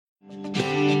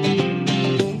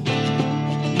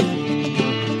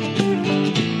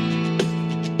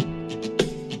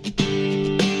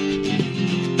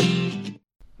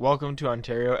welcome to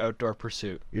Ontario Outdoor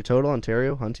Pursuit, your total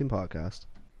Ontario hunting podcast.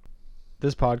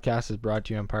 This podcast is brought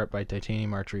to you in part by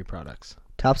Titanium Archery Products.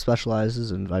 TAP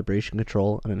specializes in vibration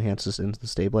control and enhances instant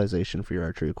stabilization for your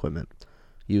archery equipment.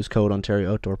 Use code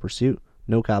Ontario Outdoor Pursuit,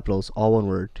 no capitals, all one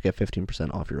word, to get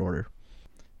 15% off your order.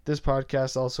 This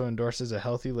podcast also endorses a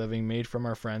healthy living made from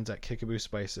our friends at Kickaboo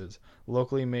Spices,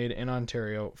 locally made in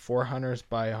Ontario for hunters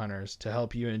by hunters to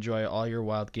help you enjoy all your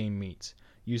wild game meats.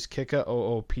 Use Kika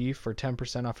OOP for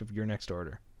 10% off of your next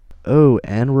order. Oh,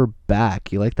 and we're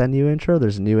back. You like that new intro?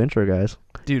 There's a new intro, guys.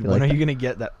 Dude, when are you going to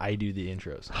get that I do the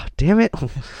intros? Oh, damn it.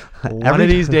 One of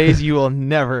these days you will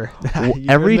never.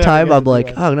 Every time I'm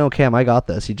like, oh, no, Cam, I got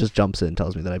this. He just jumps in and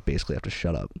tells me that I basically have to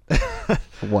shut up.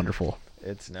 Wonderful.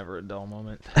 It's never a dull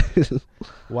moment.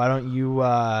 Why don't you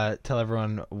tell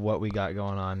everyone what we got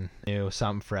going on?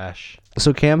 Something fresh.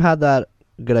 So Cam had that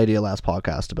good idea last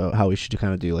podcast about how we should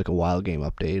kind of do like a wild game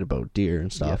update about deer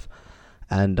and stuff. Yep.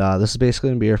 And this is basically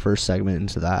going to be our first segment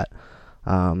into that.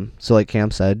 So like Cam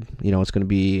said, it's going to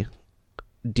be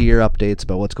deer updates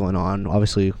about what's going on.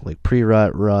 Obviously, like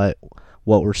pre-rut, rut,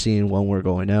 what we're seeing when we're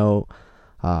going out,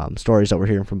 stories that we're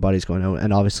hearing from buddies going out,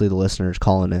 and obviously the listeners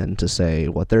calling in to say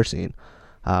what they're seeing.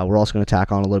 We're also going to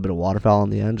tack on a little bit of waterfowl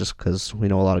in the end, just because we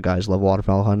know a lot of guys love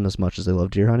waterfowl hunting as much as they love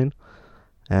deer hunting.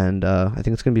 And I think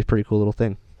it's going to be a pretty cool little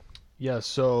thing. Yeah,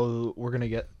 so we're going to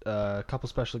get a couple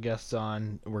special guests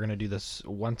on. We're going to do this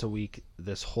once a week,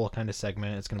 this whole kind of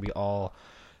segment. It's going to be all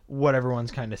what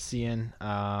everyone's kind of seeing,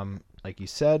 like you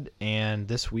said. And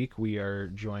this week we are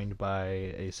joined by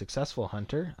a successful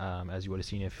hunter, as you would have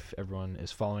seen if everyone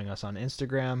is following us on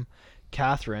Instagram,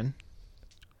 Catherine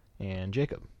and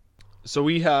Jacob. So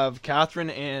we have Catherine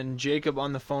and Jacob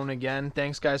on the phone again.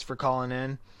 Thanks, guys, for calling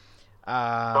in.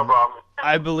 No problem.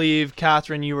 I believe,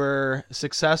 Catherine, you were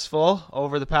successful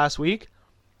over the past week.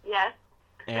 Yes.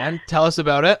 And tell us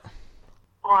about it.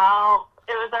 Well,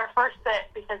 it was our first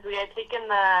sit because we had taken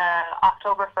the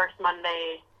October 1st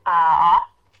Monday off,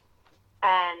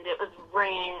 and it was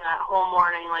raining that whole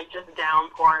morning, like just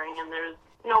downpouring, and there was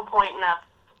no point in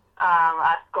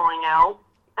us going out.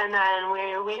 And then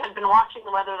we had been watching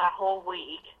the weather that whole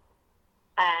week,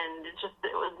 and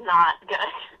it was not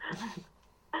good.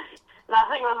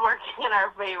 Nothing was working in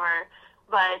our favor.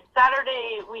 But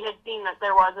Saturday, we had seen that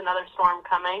there was another storm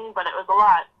coming, but it was a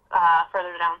lot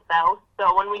further down south.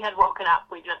 So when we had woken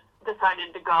up, we just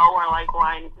decided to go. We're like,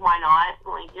 why not?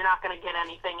 Like, you're not going to get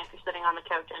anything if you're sitting on the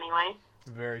couch anyway.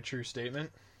 Very true statement.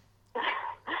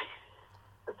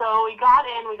 So we got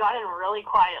in really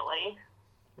quietly.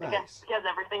 Nice. I guess because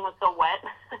everything was so wet.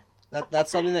 That's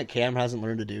something that Cam hasn't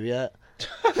learned to do yet.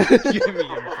 Give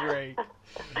me a break.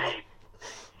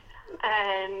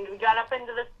 And we got up into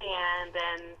the stand,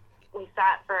 and we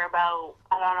sat for about,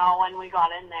 I don't know when we got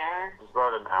in there. It was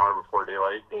about an hour before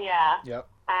daylight. Yeah. Yep.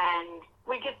 And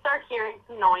we could start hearing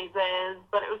some noises,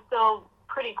 but it was still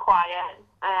pretty quiet.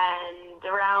 And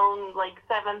around like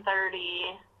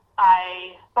 7:30,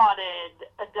 I spotted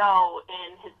a doe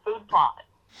in his food plot.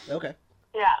 Okay.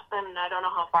 Yeah, and I don't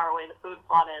know how far away the food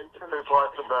plot is from The the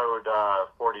plot's cabin. about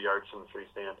 40 yards from the tree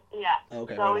stand. Yeah.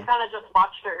 Okay. So we kind of just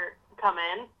watched her come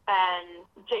in, and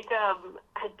Jacob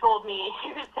had told me,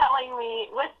 he was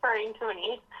whispering to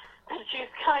me that she was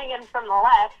coming in from the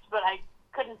left, but I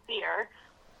couldn't see her.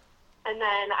 And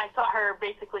then I saw her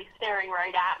basically staring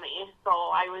right at me, so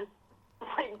I was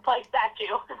like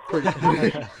statue.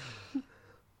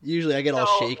 Usually I get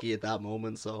all shaky at that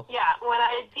moment, so. Yeah, when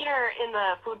I had seen her in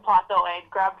the food plot, though, I had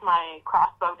grabbed my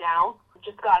crossbow down,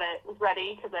 just got it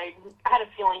ready, because I had a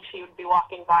feeling she would be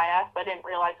walking by us. I didn't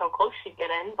realize how close she'd get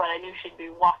in, but I knew she'd be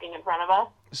walking in front of us.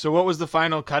 So what was the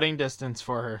final cutting distance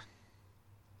for her?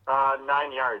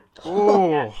 9 yards.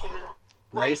 Oh, Yeah, she was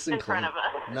Nice right and in front close.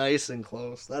 of us. Nice and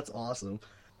close. That's awesome.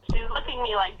 She was looking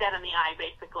me like dead in the eye,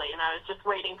 basically, and I was just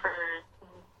waiting for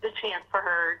the chance for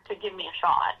her to give me a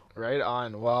shot. right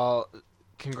on. Well,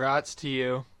 congrats to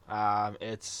you.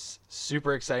 It's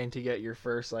super exciting to get your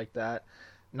first like that.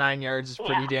 9 yards is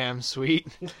pretty damn sweet,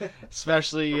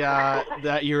 especially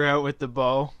that you're out with the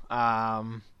bow.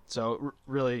 So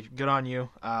really good on you.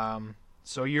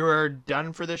 So you are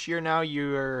done for this year now.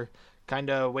 You are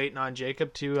kind of waiting on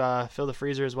Jacob to fill the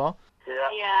freezer as well.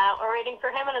 Yeah, we're waiting for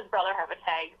him and his brother have a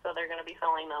tag, so they're going to be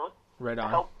filling those. Right I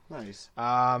on. hope. Nice.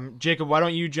 Jacob, why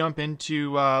don't you jump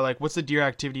into what's the deer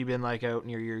activity been like out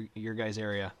near your guys'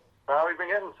 area? We've been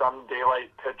getting some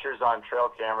daylight pictures on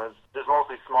trail cameras. There's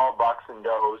mostly small bucks and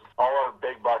does. All our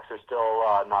big bucks are still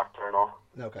nocturnal.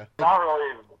 Okay. Not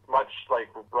really much like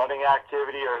running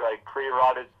activity or like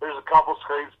pre-rutted. There's a couple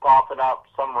scrapes popping up,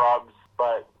 some rubs,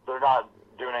 but they're not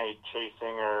doing any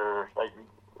chasing or like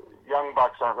young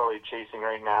bucks aren't really chasing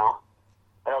right now.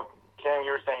 I know, Cam,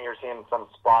 you were saying you were seeing some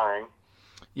sparring.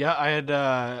 Yeah, I had.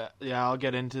 I'll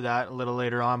get into that a little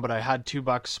later on, but I had 2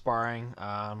 bucks sparring,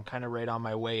 kind of right on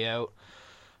my way out,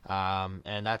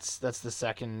 and that's the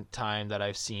second time that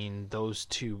I've seen those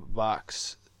 2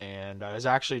 bucks. And I was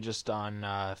actually just on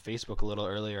Facebook a little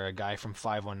earlier. A guy from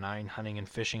 519 Hunting and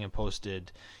Fishing had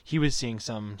posted he was seeing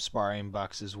some sparring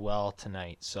bucks as well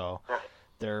tonight. So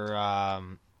they're.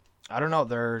 I don't know.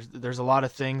 There's a lot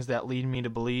of things that lead me to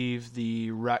believe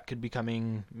the rut could be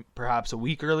coming perhaps a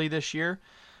week early this year,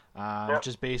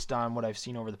 just based on what I've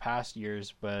seen over the past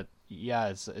years. But yeah,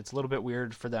 it's a little bit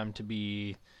weird for them to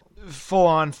be full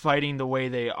on fighting the way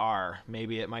they are.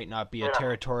 Maybe it might not be a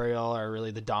territorial or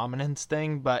really the dominance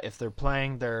thing, but if they're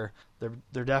playing, they're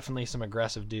definitely some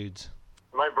aggressive dudes.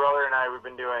 My brother and I, we've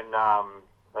been doing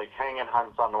like hanging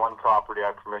hunts on the one property I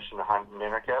have permission to hunt in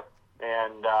Innerkip.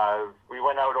 And we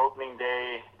went out opening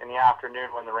day in the afternoon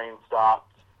when the rain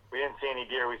stopped. We didn't see any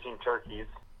deer. We seen turkeys.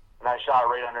 And I shot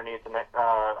right underneath a nice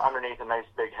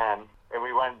big hen. And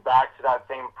we went back to that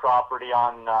same property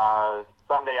on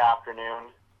Sunday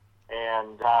afternoon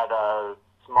and had a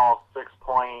small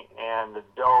 6-point and the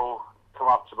doe come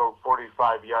up to about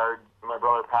 45 yards. My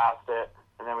brother passed it.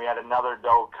 And then we had another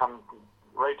doe come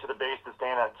right to the base to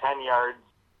stand at 10 yards.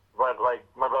 But, like,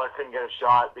 my brother couldn't get a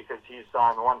shot because he's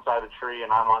on one side of the tree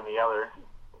and I'm on the other.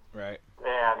 Right.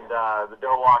 And the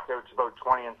doe walked out to about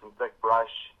 20 in some thick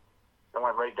brush and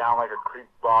went right down like a creek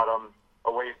bottom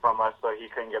away from us, so he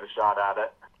couldn't get a shot at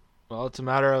it. Well, it's a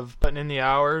matter of putting in the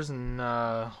hours and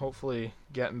hopefully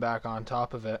getting back on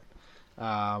top of it.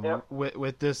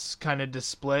 With this kind of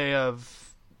display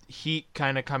of heat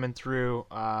kind of coming through,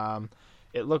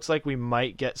 it looks like we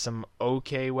might get some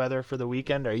okay weather for the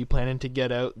weekend. Are you planning to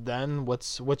get out then?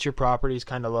 What's your properties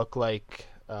kind of look like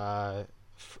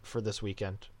for this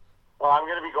weekend? Well, I'm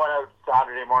going to be going out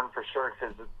Saturday morning for sure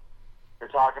because you're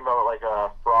talking about like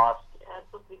a frost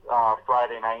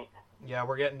Friday night. Yeah,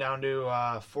 we're getting down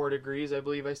to 4 degrees, I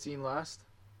believe I seen last.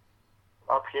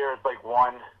 Up here it's like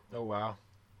 1. Oh wow!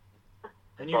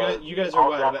 And So you guys are I'll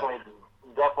what?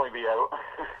 definitely be out.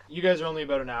 You guys are only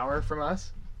about an hour from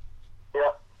us.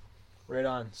 Yep. Right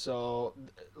on. So,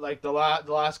 like the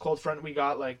last cold front we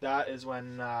got like that is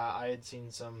when I had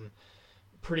seen some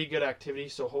pretty good activity.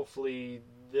 So hopefully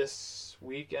this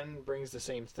weekend brings the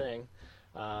same thing.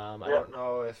 I don't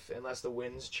know if, unless the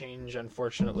winds change,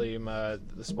 unfortunately, the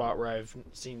spot where I've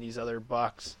seen these other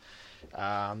bucks,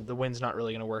 the wind's not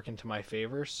really going to work into my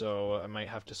favor. So I might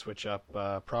have to switch up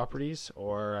properties,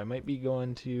 or I might be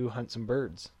going to hunt some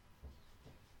birds.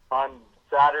 On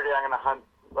Saturday, I'm going to hunt,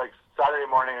 like Saturday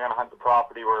morning, I'm going to hunt the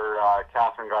property where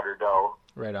Catherine got her doe.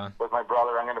 Right on. With my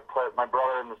brother, I'm going to put my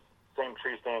brother in the same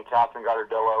tree stand. Catherine got her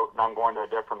doe out, and I'm going to a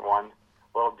different one,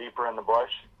 a little deeper in the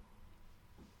bush.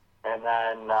 And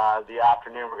then the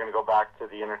afternoon, we're going to go back to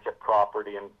the Innerkip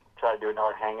property and try to do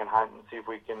another hanging hunt and see if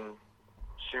we can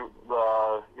shoot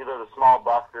either the small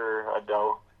buck or a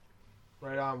doe.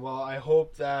 Right on. Well, I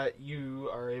hope that you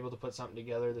are able to put something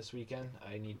together this weekend.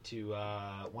 I need to,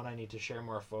 one, I need to share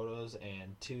more photos,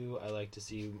 and 2, I like to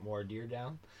see more deer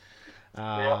down.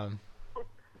 I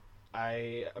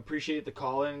appreciate the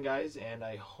call in, guys, and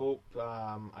I hope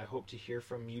to hear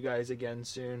from you guys again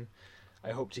soon. I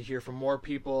hope to hear from more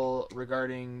people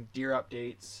regarding deer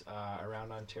updates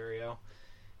around Ontario,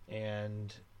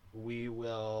 and we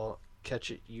will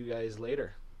catch you guys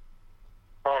later.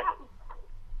 All right.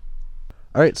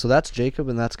 All right, so that's Jacob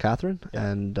and that's Catherine. Yeah.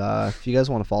 And if you guys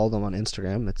want to follow them on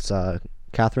Instagram, it's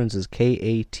Catherine's is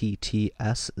KATTSZED,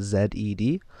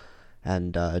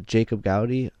 and Jacob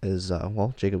Gowdy is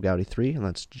Jacob Gowdy 3, and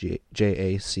that's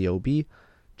JACOB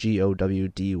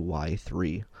GOWDY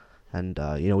 3. And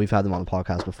we've had them on the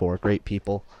podcast before. Great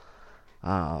people.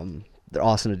 They're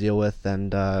awesome to deal with,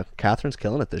 and Catherine's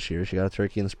killing it this year. She got a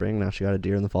turkey in the spring, now she got a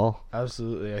deer in the fall.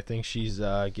 Absolutely. I think she's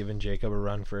giving Jacob a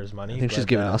run for his money. I think she's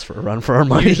giving us for a run for our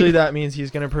money. Usually that means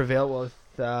he's going to prevail with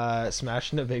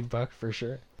smashing a big buck for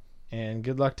sure. And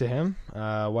good luck to him.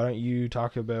 Why don't you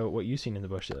talk about what you've seen in the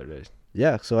bush the other day?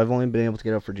 Yeah, so I've only been able to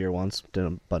get out for deer once. Did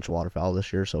a bunch of waterfowl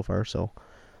this year so far. So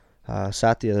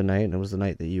sat the other night, and it was the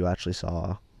night that you actually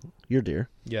saw your deer.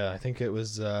 Yeah, I think it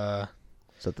was...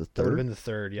 Is that the 3rd? That would have been the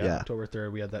 3rd, yeah. October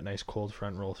 3rd, we had that nice cold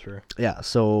front roll through. Yeah,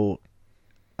 so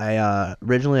I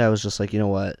originally I was just like, you know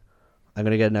what? I'm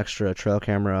going to get an extra trail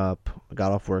camera up. I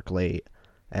got off work late,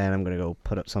 and I'm going to go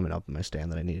put up something up in my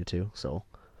stand that I needed to. So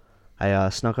I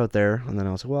snuck out there, and then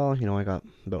I was like, well, I got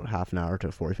about half an hour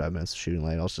to 45 minutes of shooting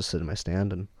light. I'll just sit in my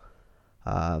stand, and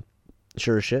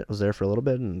sure as shit, I was there for a little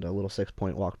bit, and a little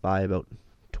 6-point walked by about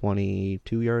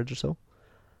 22 yards or so.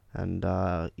 And,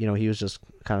 he was just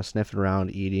kind of sniffing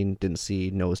around, eating, didn't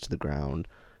see, nose to the ground.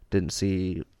 Didn't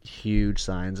see huge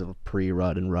signs of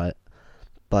pre-rut and rut.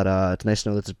 But it's nice to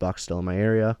know that this buck's still in my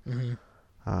area. Mm-hmm.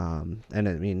 And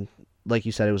I mean, like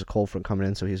you said, it was a cold front coming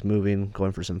in, so he's moving,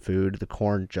 going for some food. The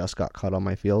corn just got cut on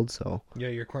my field, so Yeah,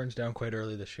 your corn's down quite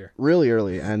early this year. really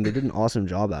early, and they did an awesome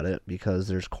job at it because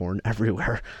there's corn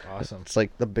everywhere. Awesome. It's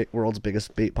like the world's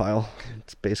biggest bait pile.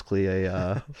 It's basically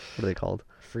a what are they called?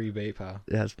 Free bait pile.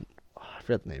 It has I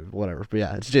forget the name, whatever. But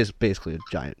yeah, it's just basically a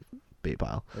giant bait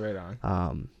pile. Right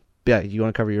on. But yeah, you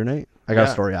want to cover your night? I got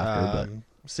a story after,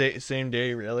 Same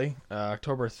day, really.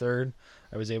 October 3rd,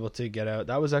 I was able to get out.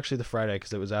 That was actually the Friday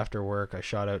because it was after work. I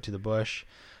shot out to the bush.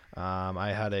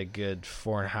 I had a good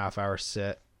 4.5 hour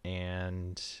sit,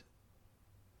 and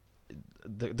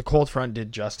the cold front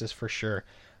did justice for sure.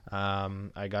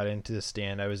 I got into the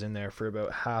stand. I was in there for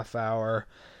about half hour.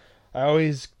 I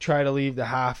always try to leave the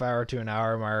half hour to an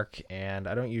hour mark, and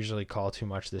I don't usually call too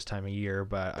much this time of year,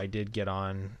 but I did get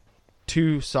on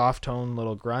 2 soft tone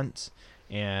little grunts.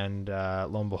 And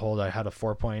lo and behold, I had a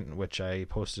 4-point, which I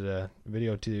posted a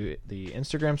video to the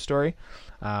Instagram story.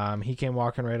 He came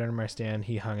walking right under my stand.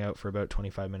 He hung out for about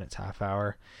 25 minutes, half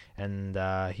hour. And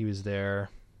he was there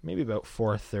maybe about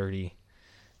 4:30.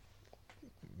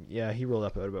 Yeah, he rolled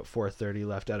up at about 4:30,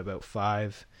 left at about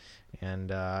 5.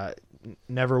 And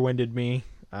never winded me.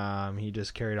 He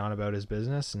just carried on about his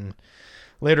business. And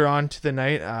later on to the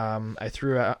night, I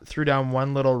threw down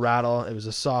one little rattle. It was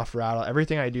a soft rattle.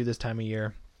 Everything I do this time of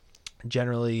year,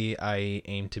 generally I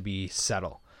aim to be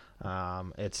settle.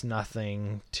 It's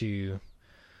nothing to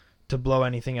blow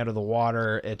anything out of the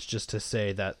water. It's just to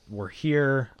say that we're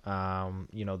here.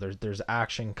 There's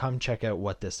action. Come check out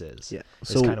what this is. Yeah,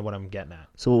 so kind of what I'm getting at.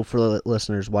 So for the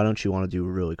listeners, why don't you want to do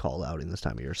a really call outing this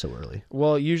time of year so early?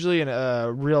 Well, usually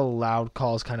a real loud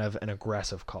call is kind of an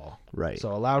aggressive call. Right.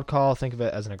 So a loud call, think of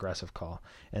it as an aggressive call.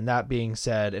 And that being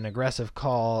said, an aggressive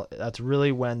call, that's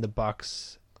really when the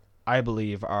bucks, I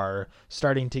believe, are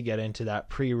starting to get into that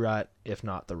pre-rut, if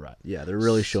not the rut. Yeah, they're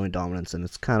really showing dominance, and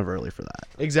it's kind of early for that.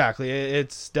 Exactly.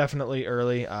 It's definitely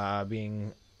early,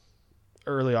 being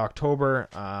early October.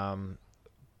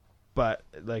 But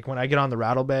like when I get on the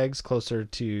rattle bags closer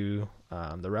to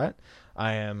the rut,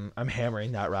 I'm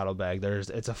hammering that rattle bag.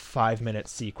 It's a 5-minute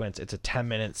sequence. It's a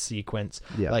 10-minute sequence.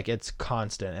 Yeah. Like it's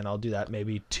constant, and I'll do that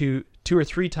maybe two or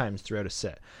 3 times throughout a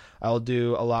sit. I'll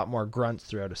do a lot more grunts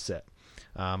throughout a sit.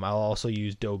 I'll also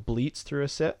use doe bleats through a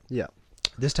sit. Yeah.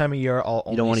 This time of year, I'll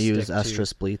only You don't want to use stick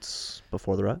estrus bleats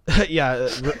before the rut? Yeah,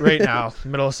 right now,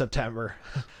 middle of September.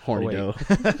 Horny doe.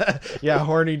 Yeah,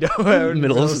 horny doe.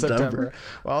 Middle of September.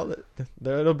 Well,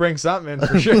 it'll bring something in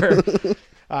for sure.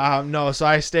 No, so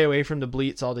I stay away from the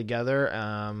bleats altogether.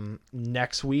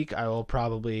 Next week, I will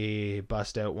probably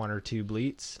bust out 1 or 2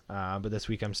 bleats. But this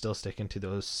week, I'm still sticking to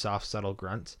those soft, subtle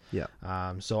grunts. Yeah.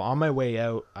 So on my way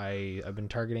out, I've been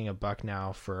targeting a buck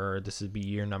now this would be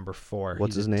year number 4.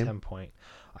 What's his name? 10-point.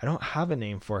 I don't have a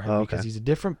name for him because he's a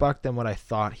different buck than what I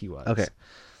thought he was. Okay.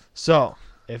 So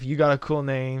if you got a cool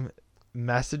name,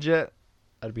 message it.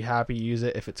 I'd be happy to use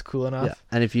it if it's cool enough. Yeah.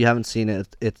 And if you haven't seen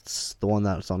it, it's the one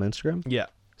that's on Instagram. Yeah.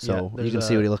 So you can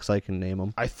see what he looks like and name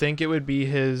him. I think it would be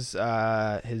his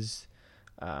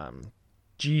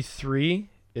G3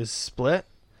 is split,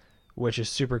 which is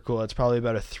super cool. It's probably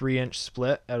about a 3-inch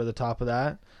split out of the top of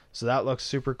that. So that looks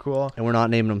super cool. And we're not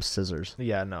naming him Scissors.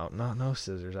 Yeah, no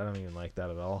scissors. I don't even like that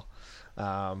at all.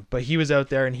 But he was out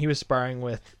there and he was sparring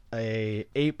with a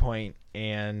 8-point,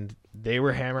 and they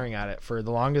were hammering at it. For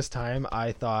the longest time,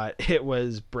 I thought it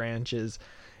was branches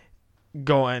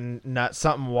going nuts,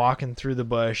 something walking through the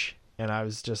bush, and I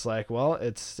was just like, well,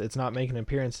 it's not making an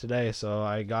appearance today. So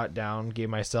I got down, gave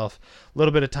myself a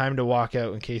little bit of time to walk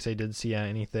out in case I did see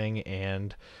anything,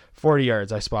 and 40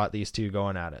 yards I spot these two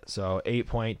going at it. So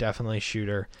 8-point, definitely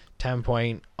shooter.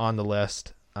 10-point on the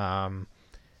list.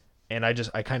 And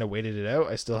I kind of waited it out.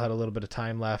 I still had a little bit of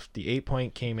time left. The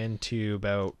 8-point came into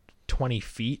about 20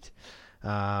 feet.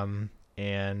 And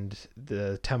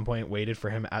the 10-point waited for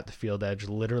him at the field edge,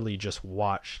 literally just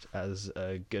watched as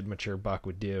a good mature buck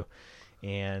would do.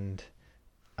 And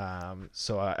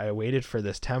so I waited for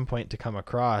this 10-point to come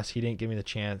across. He didn't give me the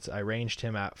chance. I ranged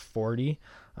him at 40.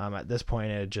 At this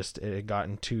point, it had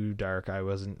gotten too dark. I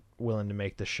wasn't willing to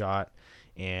make the shot.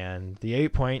 And the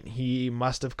 8-point, he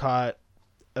must have caught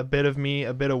a bit of me,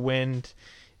 a bit of wind.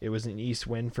 It was an east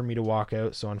wind for me to walk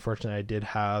out, so unfortunately I did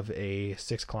have a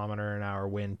 6-kilometer-an-hour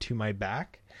wind to my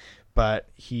back. But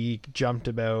he jumped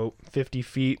about 50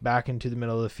 feet back into the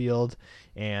middle of the field,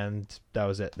 and that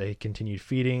was it. They continued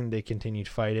feeding, they continued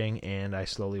fighting, and I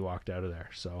slowly walked out of there.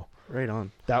 So right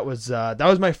on. That was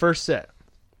my first sit.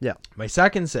 Yeah. My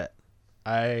second sit,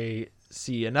 I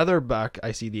see another buck.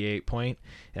 I see the 8 point,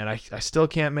 and I still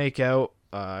can't make out.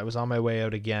 I was on my way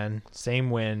out again. Same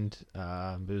wind.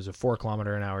 It was a 4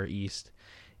 km/h east,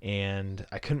 and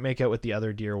I couldn't make out what the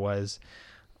other deer was.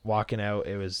 Walking out,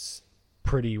 it was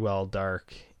pretty well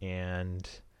dark, and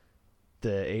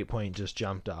the 8 point just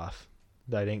jumped off.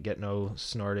 I didn't get no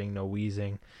snorting, no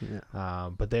wheezing. Yeah.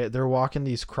 But they're walking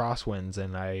these crosswinds,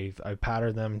 and I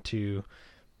patterned them to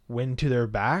wind to their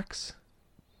backs,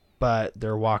 but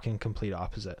they're walking complete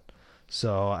opposite.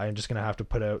 So I'm just going to have to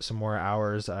put out some more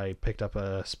hours. I picked up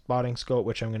a spotting scope,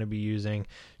 which I'm going to be using,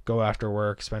 go after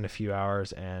work, spend a few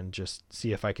hours, and just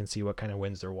see if I can see what kind of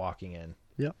winds they're walking in.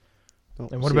 Yep. Oh,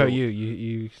 And what about you?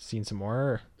 You seen some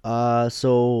more?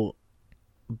 So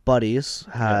buddies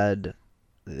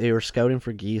they were scouting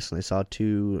for geese, and they saw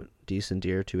 2 decent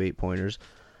deer, 2 8-pointers,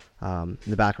 in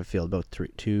the back of a field, about I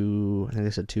think they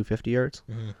said 250 yards.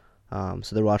 Mm-hmm.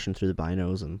 So they're watching through the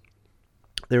binos, and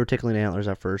they were tickling antlers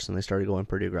at first, and they started going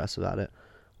pretty aggressive at it,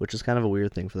 which is kind of a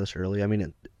weird thing for this early. I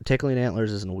mean, tickling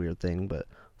antlers isn't a weird thing, but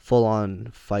full-on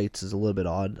fights is a little bit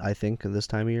odd, I think, at this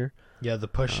time of year. Yeah, the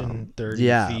pushing 30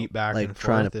 feet back like and forth.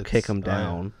 trying to kick them Oh, yeah.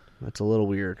 down. That's a little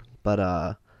weird, but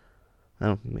I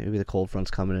don't know, maybe the cold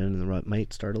front's coming in and the rut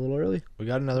might start a little early. We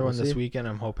got another We'll one this see. weekend.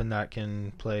 I'm hoping that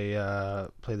can play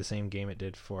the same game it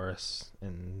did for us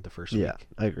in the first Yeah, week.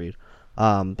 I agreed.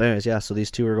 But anyways, yeah, so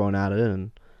these 2 were going at it,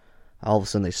 and all of a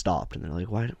sudden they stopped, and they're like,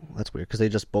 "Why? That's weird," because they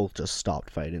both stopped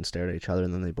fighting and stared at each other,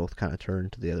 and then they both kind of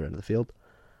turned to the other end of the field.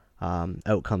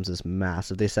 Out comes this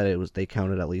massive. They said they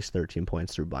counted at least 13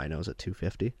 points through binos at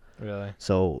 250. Really?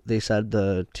 So they said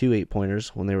the 2 8-pointers,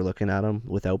 when they were looking at them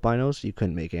without binos, you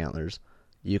couldn't make antlers.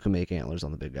 You can make antlers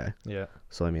on the big guy. Yeah.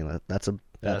 So I mean that's a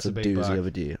big doozy buck.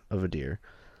 of a deer.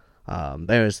 But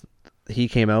anyways, he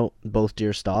came out. Both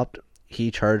deer stopped. He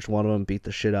charged one of them, beat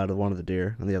the shit out of one of the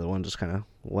deer, and the other one just kind of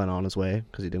went on his way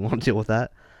because he didn't want to deal with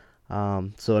that.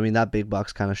 So I mean that big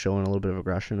buck's kind of showing a little bit of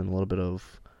aggression and a little bit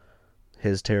of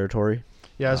his territory.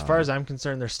 Yeah, as far as I'm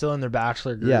concerned, they're still in their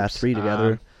bachelor groups. Yeah, 3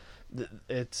 together.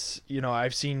 It's,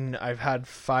 I've had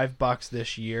 5 bucks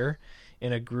this year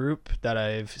in a group that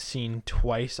I've seen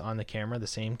twice on the camera, the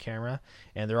same camera,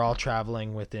 and they're all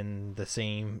traveling within the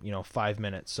same, 5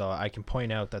 minutes. So I can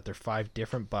point out that they're 5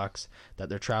 different bucks, that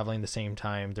they're traveling the same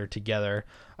time, they're together.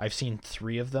 I've seen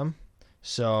 3 of them.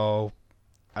 So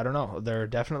I don't know. They're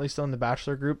definitely still in the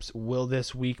bachelor groups. Will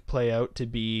this week play out to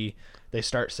be they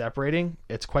start separating?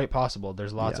 It's quite possible.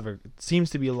 There's seems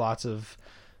to be lots of,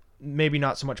 maybe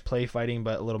not so much play fighting,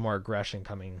 but a little more aggression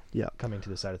coming to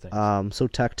the side of things. So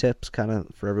tech tips kind of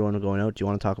for everyone going out. Do you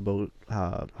want to talk about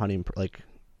hunting, like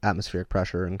atmospheric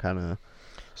pressure and kind of?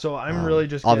 So I'm really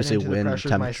just obviously getting into the wind, pressures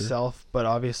temperature. myself, but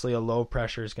obviously a low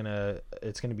pressure is gonna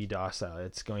be docile.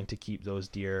 It's going to keep those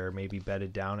deer maybe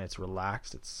bedded down. It's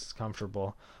relaxed. It's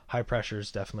comfortable. High pressure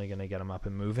is definitely gonna get them up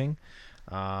and moving.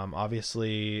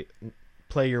 Obviously,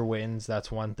 play your winds. That's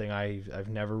one thing I've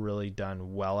never really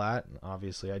done well at.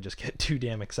 Obviously, I just get too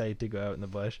damn excited to go out in the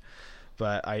bush.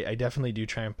 But I definitely do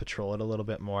try and patrol it a little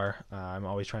bit more. I'm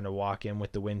always trying to walk in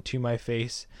with the wind to my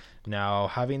face. Now,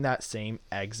 having that same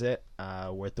exit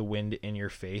with the wind in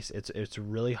your face, it's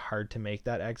really hard to make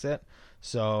that exit.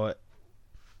 So,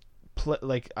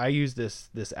 I use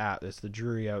this app. It's the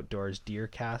Drury Outdoors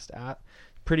DeerCast app.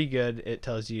 Pretty good. It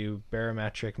tells you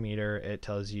barometric meter. It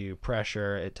tells you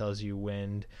pressure. It tells you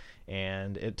wind.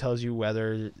 And it tells you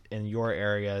whether in your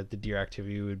area the deer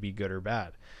activity would be good or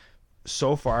bad.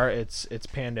 So far it's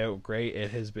panned out great.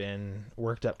 It has been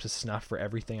worked up to snuff for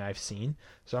everything I've seen,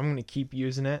 so I'm going to keep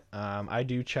using it. I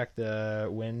do check the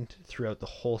wind throughout the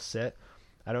whole sit.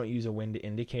 I don't use a wind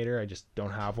indicator. I just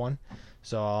don't have one,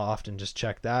 so I'll often just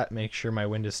check that, make sure my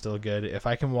wind is still good. If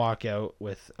I can walk out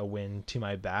with a wind to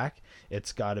my back,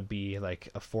 it's got to be like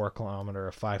a 4 kilometer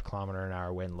or 5 kilometer an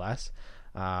hour wind less.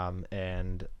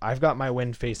 And I've got my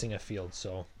wind facing a field,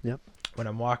 so Yep. when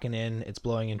I'm walking in, it's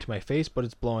blowing into my face, but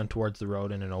it's blowing towards the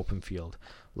road in an open field.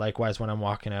 Likewise, when I'm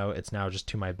walking out, it's now just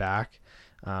to my back,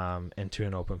 and to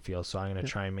an open field. So I'm going to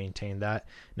try and maintain that.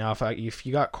 Now, if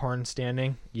you got corn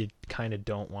standing, you kind of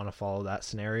don't want to follow that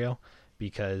scenario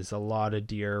because a lot of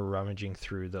deer are rummaging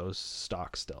through those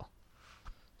stalks still.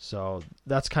 So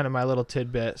that's kind of my little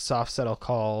tidbit. Soft settle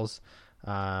calls.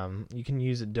 You can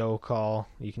use a doe call.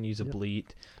 You can use a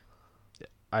bleat.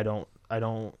 I don't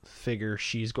figure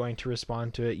she's going to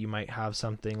respond to it. You might have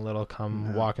something little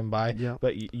come walking by. Yeah.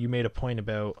 But you made a point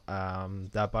about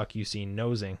that buck you seen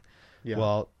nosing. Yeah.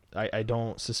 Well, I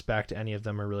don't suspect any of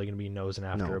them are really going to be nosing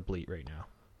after a bleat right now.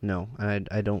 No, and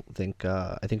I don't think.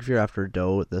 I think if you're after a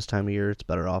doe at this time of year, it's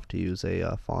better off to use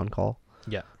a fawn call.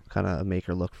 Yeah. Kind of make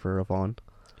her look for a fawn.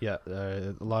 Yeah.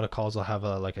 A lot of calls will have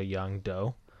a young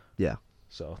doe Yeah.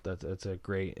 So that's a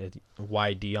great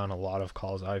YD on a lot of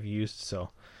calls I've used. So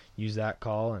use that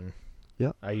call, and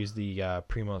yeah, I use the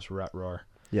Primos Rut Roar.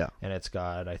 Yeah. And it's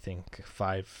got, I think,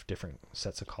 5 different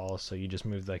sets of calls. So you just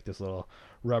move like this little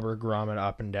rubber grommet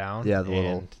up and down. Yeah, the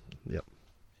little. Yep.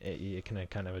 You can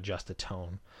kind of adjust the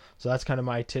tone. So that's kind of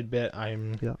my tidbit.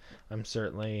 I'm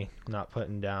certainly not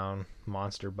putting down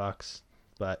monster bucks,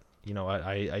 but you know,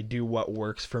 I do what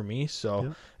works for me.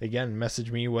 So again,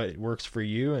 message me what works for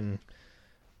you, and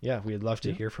we'd love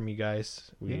to hear from you guys.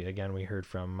 We heard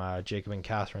from Jacob and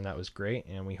Catherine. That was great,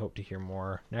 and we hope to hear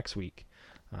more next week.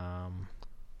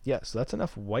 So that's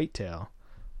enough whitetail.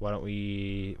 Why don't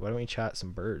we chat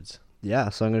some birds? Yeah,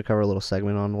 so I'm going to cover a little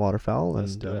segment on waterfowl.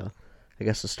 Let's do it. I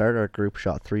guess to start, our group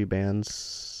shot 3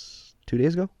 bands 2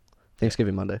 days ago,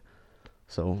 Thanksgiving Monday.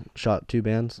 So shot 3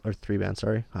 bands,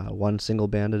 sorry. 1 single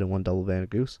banded and 1 double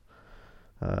banded goose.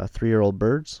 3-year-old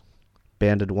birds,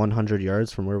 banded 100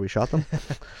 yards from where we shot them.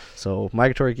 So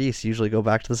migratory geese usually go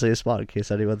back to the same spot, in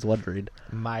case anyone's wondering.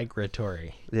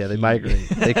 Migratory. Yeah, they migrate.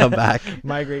 They come back.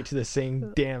 Migrate to the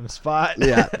same damn spot.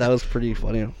 Yeah, that was pretty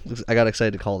funny. I got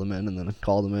excited to call them in, and then I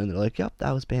called them in. They're like, yep,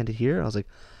 that was banded here. I was like,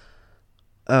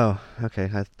 oh, okay,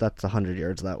 that's 100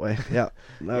 yards that way. Yeah.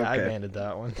 Okay. Yeah, I banded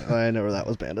that one. I know where that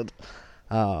was banded.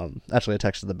 Actually, I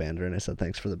texted the bander and I said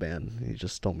thanks for the band. He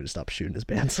just told me to stop shooting his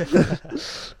bands.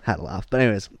 Had a laugh. But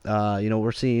anyways,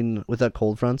 we're seeing, with that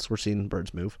cold fronts, we're seeing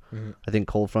birds move. Mm-hmm. I think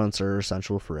cold fronts are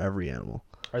essential for every animal.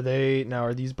 Are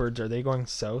these birds, are they going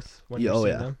south when you're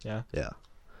seeing them? Yeah. Yeah.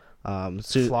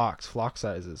 Flock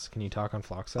sizes. Can you talk on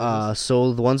flock sizes?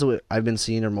 So the ones that I've been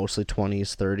seeing are mostly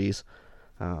 20s, 30s.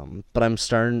 But I'm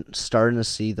starting to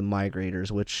see the migrators,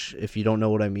 which, if you don't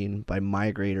know what I mean by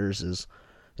migrators, is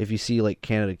if you see like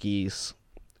Canada geese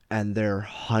and they're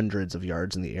hundreds of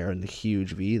yards in the air in the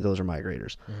huge V, those are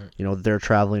migrators. Mm-hmm. You know, they're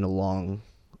traveling a long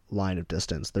line of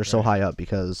distance. They're so high up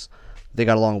because they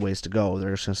got a long ways to go.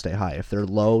 They're just going to stay high. If they're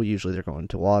low, usually they're going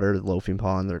to water, the loafing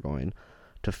pond, they're going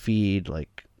to feed.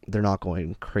 Like, they're not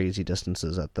going crazy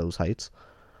distances at those heights.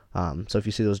 So if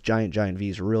you see those giant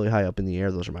Vs really high up in the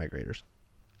air, those are migrators.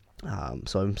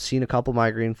 So I'm seeing a couple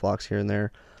migrating flocks here and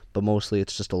there, but mostly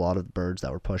it's just a lot of birds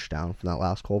that were pushed down from that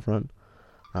last cold front.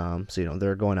 So,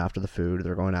 they're going after the food,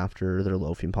 they're going after their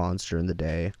loafing ponds during the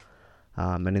day,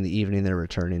 and in the evening they're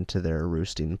returning to their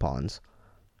roosting ponds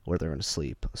where they're going to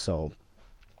sleep. So,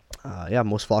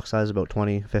 most flock size about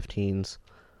 20, 15s,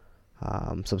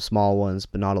 some small ones,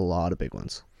 but not a lot of big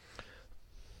ones.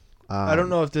 I don't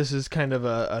know if this is kind of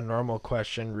a normal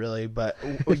question, really, but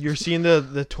you're seeing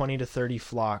the 20 to 30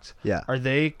 flocks. Yeah. Are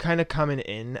they kind of coming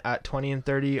in at 20 and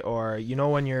 30, or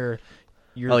when you're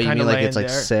you kind mean of like it's there, like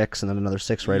 6 and then another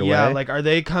 6 right away? Yeah, like are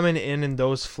they coming in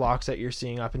those flocks that you're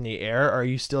seeing up in the air? Or are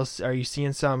you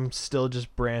seeing some still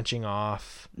just branching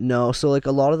off? No, so like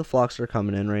a lot of the flocks that are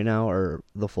coming in right now are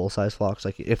the full size flocks.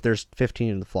 Like if there's 15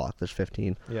 in the flock, there's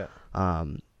 15. Yeah.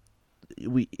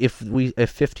 If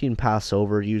 15 pass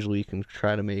over, usually you can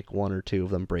try to make 1 or 2 of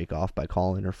them break off by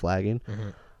calling or flagging.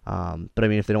 Mm-hmm. But I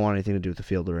mean, if they don't want anything to do with the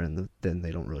field they're in, then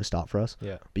they don't really stop for us.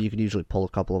 Yeah. But you can usually pull a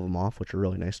couple of them off, which are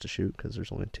really nice to shoot because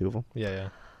there's only 2 of them. Yeah.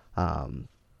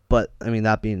 But I mean,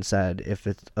 that being said, if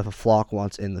a flock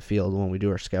wants in the field when we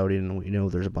do our scouting and we know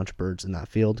there's a bunch of birds in that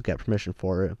field, to get permission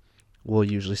for it, we'll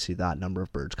usually see that number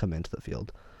of birds come into the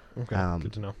field. Okay,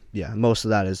 good to know. Yeah, most of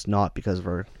that is not because of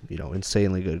our,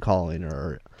 insanely good calling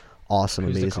or awesome,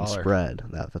 amazing spread.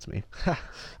 That's me.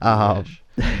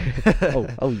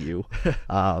 You.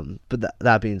 But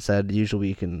that being said,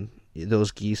 usually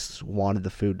those geese wanted the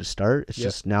food to start. It's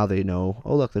just now they know,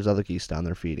 oh, look, there's other geese down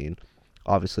there feeding.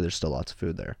 Obviously, there's still lots of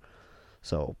food there.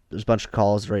 So there's a bunch of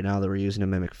calls right now that we're using to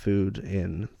mimic food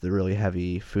in the really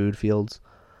heavy food fields.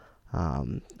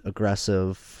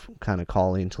 Aggressive kind of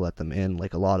calling to let them in,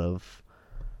 like a lot of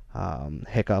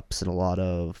hiccups and a lot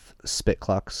of spit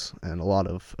clucks and a lot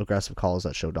of aggressive calls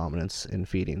that show dominance in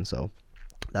feeding. So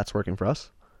that's working for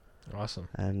us. Awesome.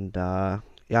 And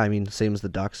same as the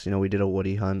ducks. We did a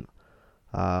woody hunt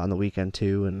on the weekend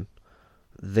too, and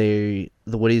the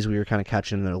woodies we were kind of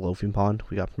catching in their loafing pond.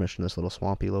 We got permission to this little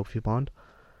swampy loafing pond.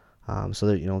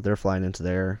 So they're flying into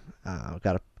there.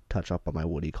 Got to touch up on my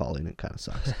woody calling. It kind of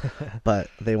sucks, but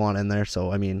they want in there.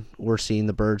 So I mean, we're seeing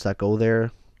the birds that go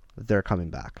there, they're coming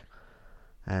back,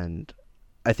 and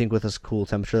I think with this cool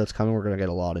temperature that's coming, we're gonna get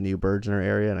a lot of new birds in our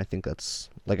area. And I think that's,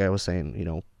 like I was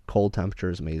saying, cold temperature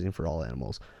is amazing for all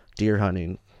animals. Deer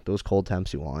hunting, those cold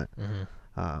temps you want.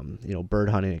 Mm-hmm. Bird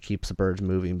hunting, it keeps the birds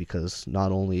moving because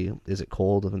not only is it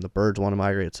cold and the birds want to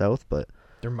migrate south, but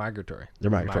they're migratory. They're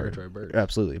migratory birds.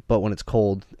 Absolutely. But when it's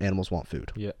cold, animals want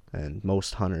food. Yeah. And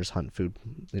most hunters hunt food,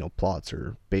 plots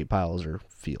or bait piles or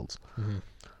fields. Mm-hmm.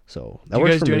 So that Do you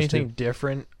works guys for do Moose, anything too.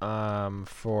 different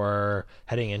for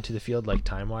heading into the field, like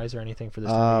time-wise or anything for this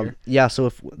time of year? Yeah, so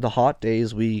if the hot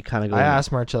days, we kind of go. I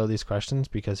asked Marcello these questions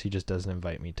because he just doesn't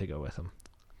invite me to go with him.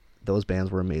 Those bands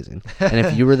were amazing, and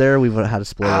if you were there, we would have had to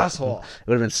split. Asshole. It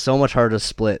would have been so much harder to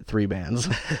split 3 bands.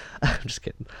 I'm just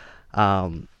kidding.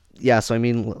 Yeah, so I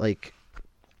mean, like,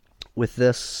 with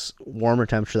this warmer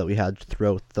temperature that we had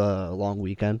throughout the long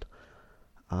weekend,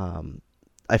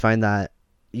 I find that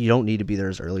you don't need to be there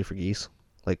as early for geese.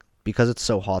 Like, because it's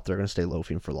so hot, they're going to stay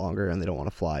loafing for longer, and they don't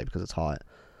want to fly because it's hot.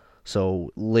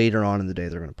 So later on in the day,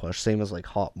 they're going to push. Same as like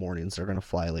hot mornings, they're going to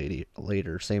fly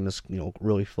later. Same as, you know,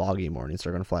 really foggy mornings,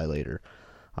 they're going to fly later.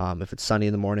 If it's sunny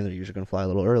in the morning, they're usually going to fly a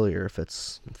little earlier. If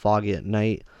it's foggy at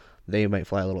night, they might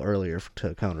fly a little earlier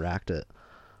to counteract it,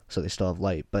 so they still have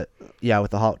light. But yeah, with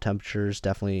the hot temperatures,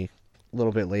 definitely a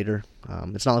little bit later.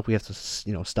 It's not like we have to,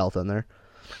 you know, stealth in there.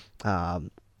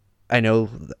 I know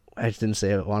I didn't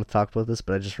say I want to talk about this,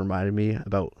 but it just reminded me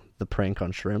about the prank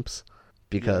on shrimps,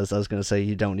 because I was going to say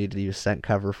you don't need to use scent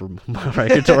cover for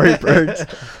migratory birds,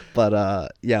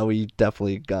 but yeah, we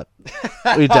definitely got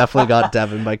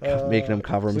Devin by making him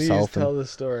cover himself. Please tell the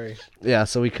story. Yeah,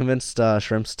 so we convinced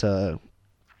shrimps to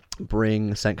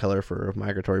bring scent color for a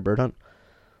migratory bird hunt.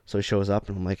 So he shows up,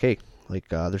 and I'm like, hey, like,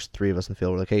 there's 3 of us in the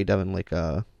field. We're like, hey, Devin, like,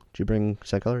 did you bring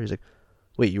scent color? He's like,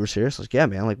 wait, you were serious? I was like, yeah,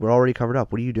 man, like, we're already covered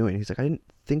up. What are you doing? He's like, I didn't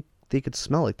think they could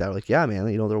smell like that. We're like, yeah, man,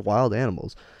 you know, they're wild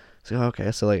animals. So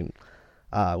okay, so like,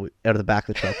 out of the back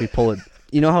of the truck, we pull it.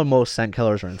 You know how most scent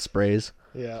killers are in sprays?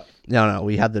 Yeah. No,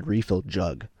 we had the refill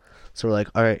jug. So we're like,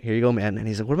 all right, here you go, man. And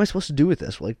he's like, what am I supposed to do with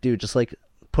this? We're like, dude, just like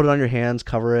put it on your hands,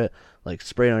 cover it, like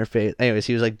spray it on your face. Anyways,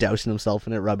 he was like dousing himself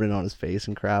in it, rubbing it on his face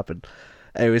and crap. And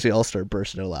anyways, we all started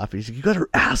bursting out laughing. He's like, you guys are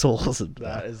assholes. And,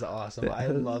 That is awesome. I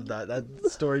love that. That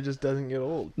story just doesn't get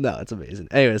old. no, it's amazing.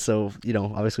 Anyway, so, you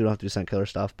know, obviously we don't have to do scent killer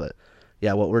stuff, but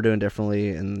yeah, what we're doing differently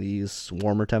in these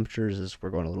warmer temperatures is we're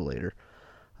going a little later.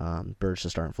 Birds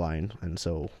just aren't flying, and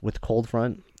so with the cold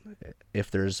front, if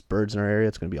there's birds in our area,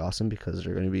 it's going to be awesome because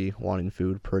they're going to be wanting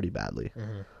food pretty badly.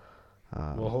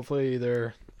 Mm-hmm. Well, hopefully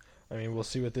we'll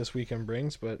see what this weekend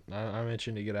brings, but I'm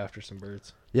itching to get after some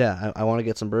birds. Yeah, I want to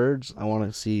get some birds. I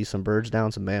want to see some birds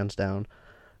down, some bands down,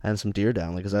 and some deer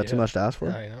down. Like, is that too much to ask for?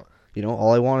 Yeah, I know. You know,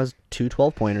 all I want is 2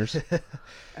 12-pointers,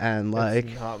 and like,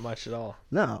 It's not much at all.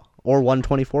 no, or 1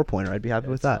 24-pointer. I'd be happy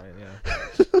with that. Fine,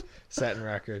 yeah. Setting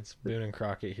records. Boone and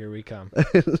Crockett, here we come.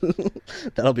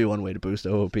 That'll be one way to boost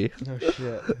OOP. No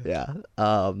shit. Yeah.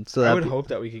 So I that would hope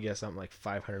that we could get something like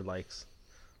 500 likes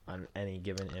on any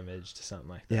given image to something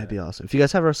like that. yeah, it'd be awesome. If you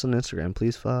guys have us on Instagram,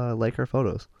 please like our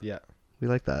photos. Yeah. We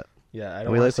like that. Yeah, I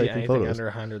don't We want like to see liking anything photos. under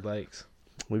 100 likes.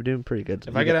 We're doing pretty good.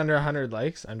 If I get under 100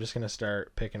 likes, I'm just going to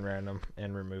start picking random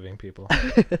and removing people.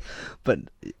 But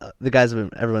the guys have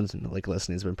been, everyone's like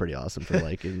listening has been pretty awesome for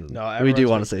liking. No, we do everyone's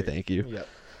want to been say great. thank you. Yep.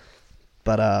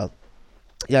 But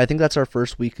yeah, I think that's our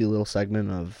first weekly little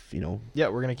segment of, you know. Yeah,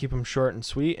 we're going to keep them short and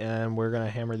sweet, and we're going to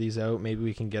hammer these out. Maybe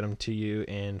we can get them to you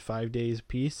in 5 days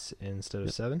apiece instead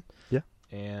of 7. Yeah.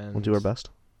 And We'll do our best.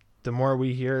 The more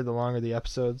we hear, the longer the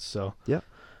episodes. So Yeah.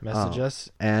 message us.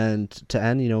 And to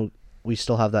end, you know, we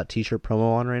still have that t-shirt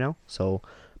promo on right now. So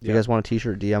if you guys want a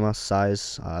t-shirt, DM us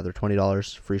size. They're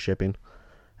 $20, free shipping.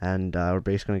 And we're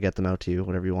basically going to get them out to you,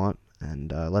 whatever you want.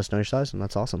 And let us know your size, and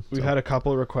that's awesome. We've So, had a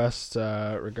couple of requests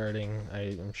regarding,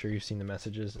 I'm sure you've seen the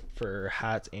messages, for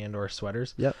hats and or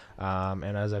sweaters. Yep.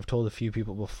 And as I've told a few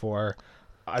people before,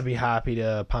 I'd be happy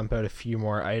to pump out a few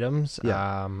more items.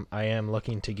 Yeah. I am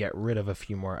looking to get rid of a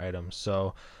few more items.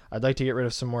 So I'd like to get rid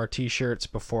of some more t-shirts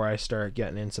before I start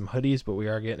getting in some hoodies, but we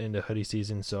are getting into hoodie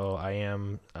season, so I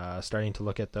am starting to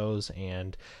look at those,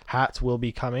 and hats will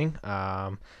be coming.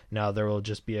 Now there will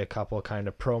just be a couple kind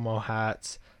of promo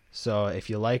hats. So if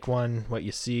you like one, what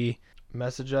you see,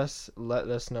 message us, let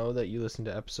us know that you listened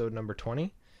to episode number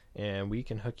 20, and we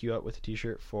can hook you up with a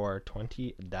t-shirt for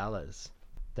 $20.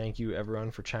 Thank you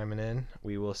everyone for chiming in.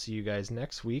 We will see you guys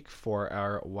next week for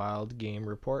our wild game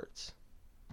reports.